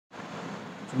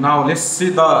Now let's see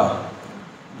the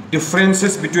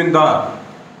differences between the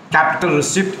capital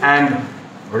receipt and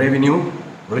revenue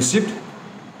receipt.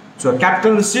 So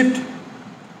capital receipt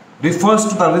refers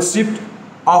to the receipt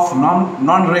of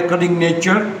non-recurring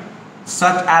nature,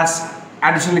 such as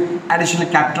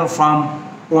additional capital from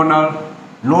owner,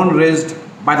 loan raised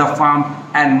by the firm,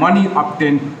 and money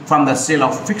obtained from the sale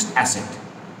of fixed asset.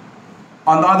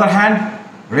 On the other hand,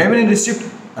 revenue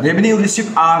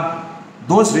receipt are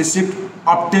those receipts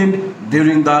obtained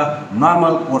during the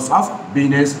normal course of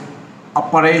business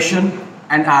operation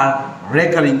and are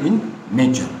recurring in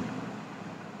nature.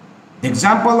 The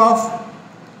example of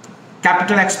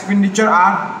capital expenditure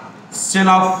are sale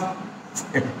of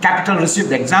capital receipt.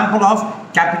 The example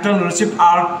of capital receipt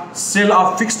are sale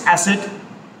of fixed asset,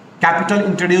 capital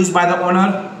introduced by the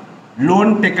owner,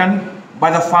 loan taken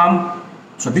by the firm.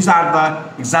 So these are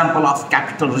the example of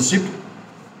capital receipt.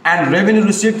 And revenue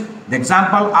receipt, the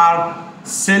example are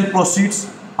sale proceeds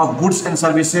of goods and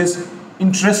services,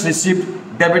 interest receipt,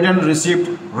 dividend receipt,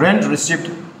 rent receipt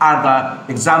are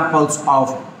the examples of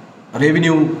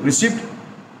revenue receipt.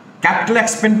 Capital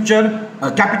expenditure,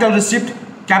 capital receipt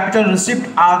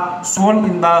are shown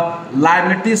in the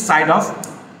liability side of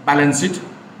balance sheet.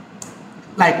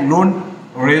 Like loan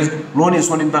is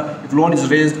shown in the, if loan is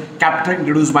raised, capital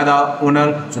introduced by the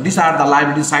owner. So these are the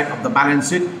liability side of the balance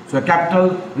sheet. So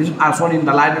capital are shown in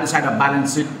the liability side of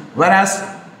balance sheet, whereas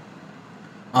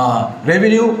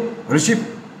revenue receipt,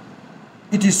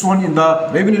 it is shown in the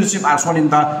revenue receipt are shown in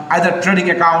the either trading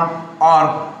account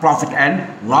or profit and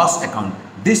loss account.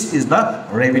 This is the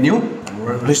revenue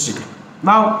receipt.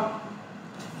 Now,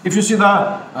 if you see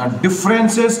the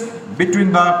differences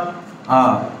between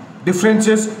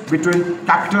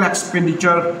capital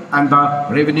expenditure and the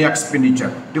revenue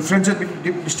expenditure.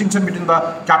 Distinction between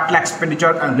the capital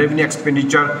expenditure and revenue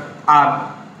expenditure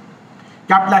are: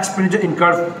 capital expenditure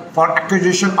incurred for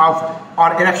acquisition of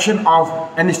or erection of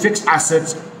any fixed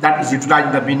assets that is utilized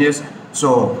in the business.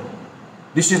 So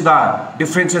this is the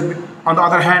differences. On the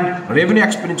other hand, revenue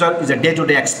expenditure is a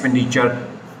day-to-day expenditure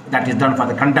that is done for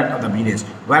the conduct of the business,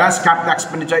 whereas capital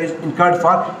expenditure is incurred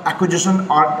for acquisition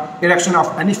or erection of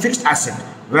any fixed asset,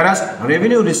 whereas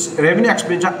revenue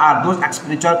expenditure are those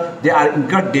expenditure they are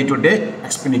incurred day-to-day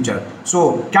expenditure.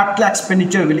 So capital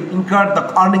expenditure will incur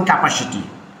the earning capacity.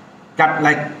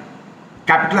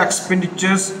 Capital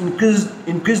expenditures increase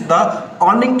the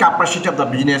earning capacity of the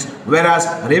business, whereas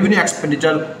revenue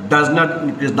expenditure does not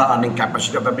increase the earning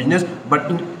capacity of the business,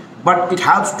 but it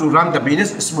helps to run the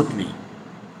business smoothly.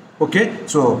 Okay,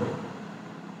 so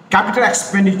capital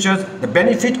expenditures, the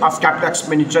benefit of capital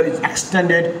expenditure is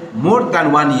extended more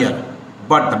than 1 year,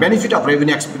 but the benefit of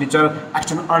revenue expenditure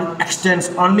extends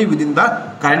only within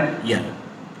the current year.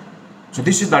 So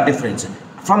this is the difference.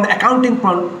 From the accounting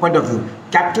point of view,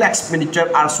 capital expenditure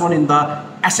are shown in the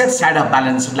asset side of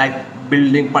balance, like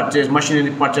building purchase,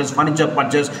 machinery purchase, furniture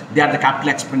purchase. They are the capital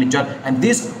expenditure, and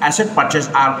these assets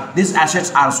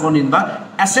are shown in the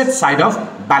asset side of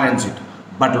balance sheet.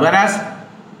 But whereas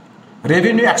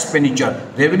revenue expenditure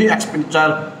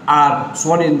are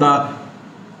shown in the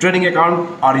trading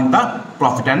account or in the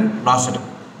profit and loss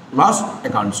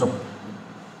account.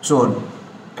 So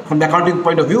from the accounting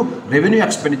point of view, revenue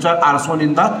expenditure are shown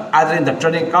in the either in the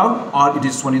trading account or it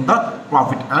is shown in the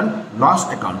profit and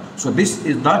loss account. So this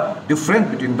is the difference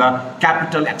between the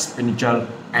capital expenditure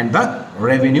and the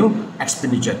revenue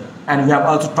expenditure. And we have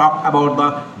also talked about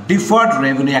the deferred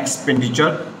revenue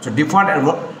expenditure. So deferred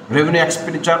revenue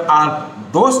expenditure are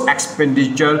those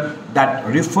expenditure that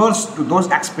refers to those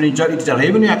expenditure. It is a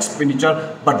revenue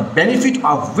expenditure, but the benefit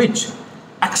of which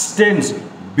extends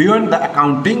beyond the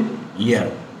accounting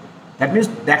year. That means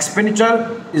the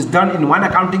expenditure is done in one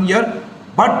accounting year,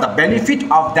 but the benefit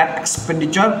of that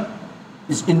expenditure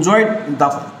is enjoyed in the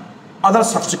other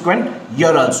subsequent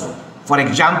year also. For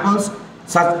example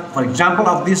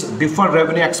of this deferred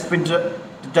revenue expenditure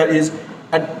is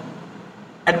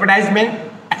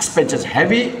advertisement expenses,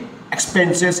 heavy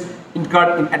expenses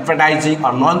incurred in advertising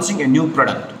or launching a new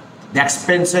product. The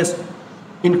expenses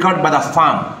incurred by the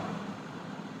firm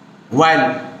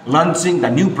while launching the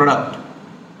new product,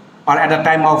 or at the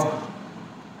time of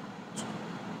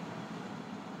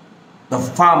the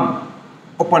farm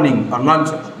opening or launch,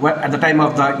 at the time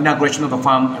of the inauguration of the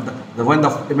farm, when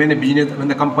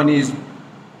the company is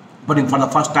putting for the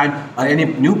first time or any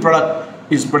new product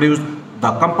is produced,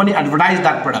 the company advertised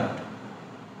that product.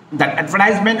 That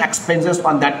advertisement expenses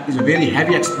on that is a very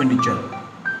heavy expenditure,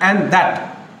 and that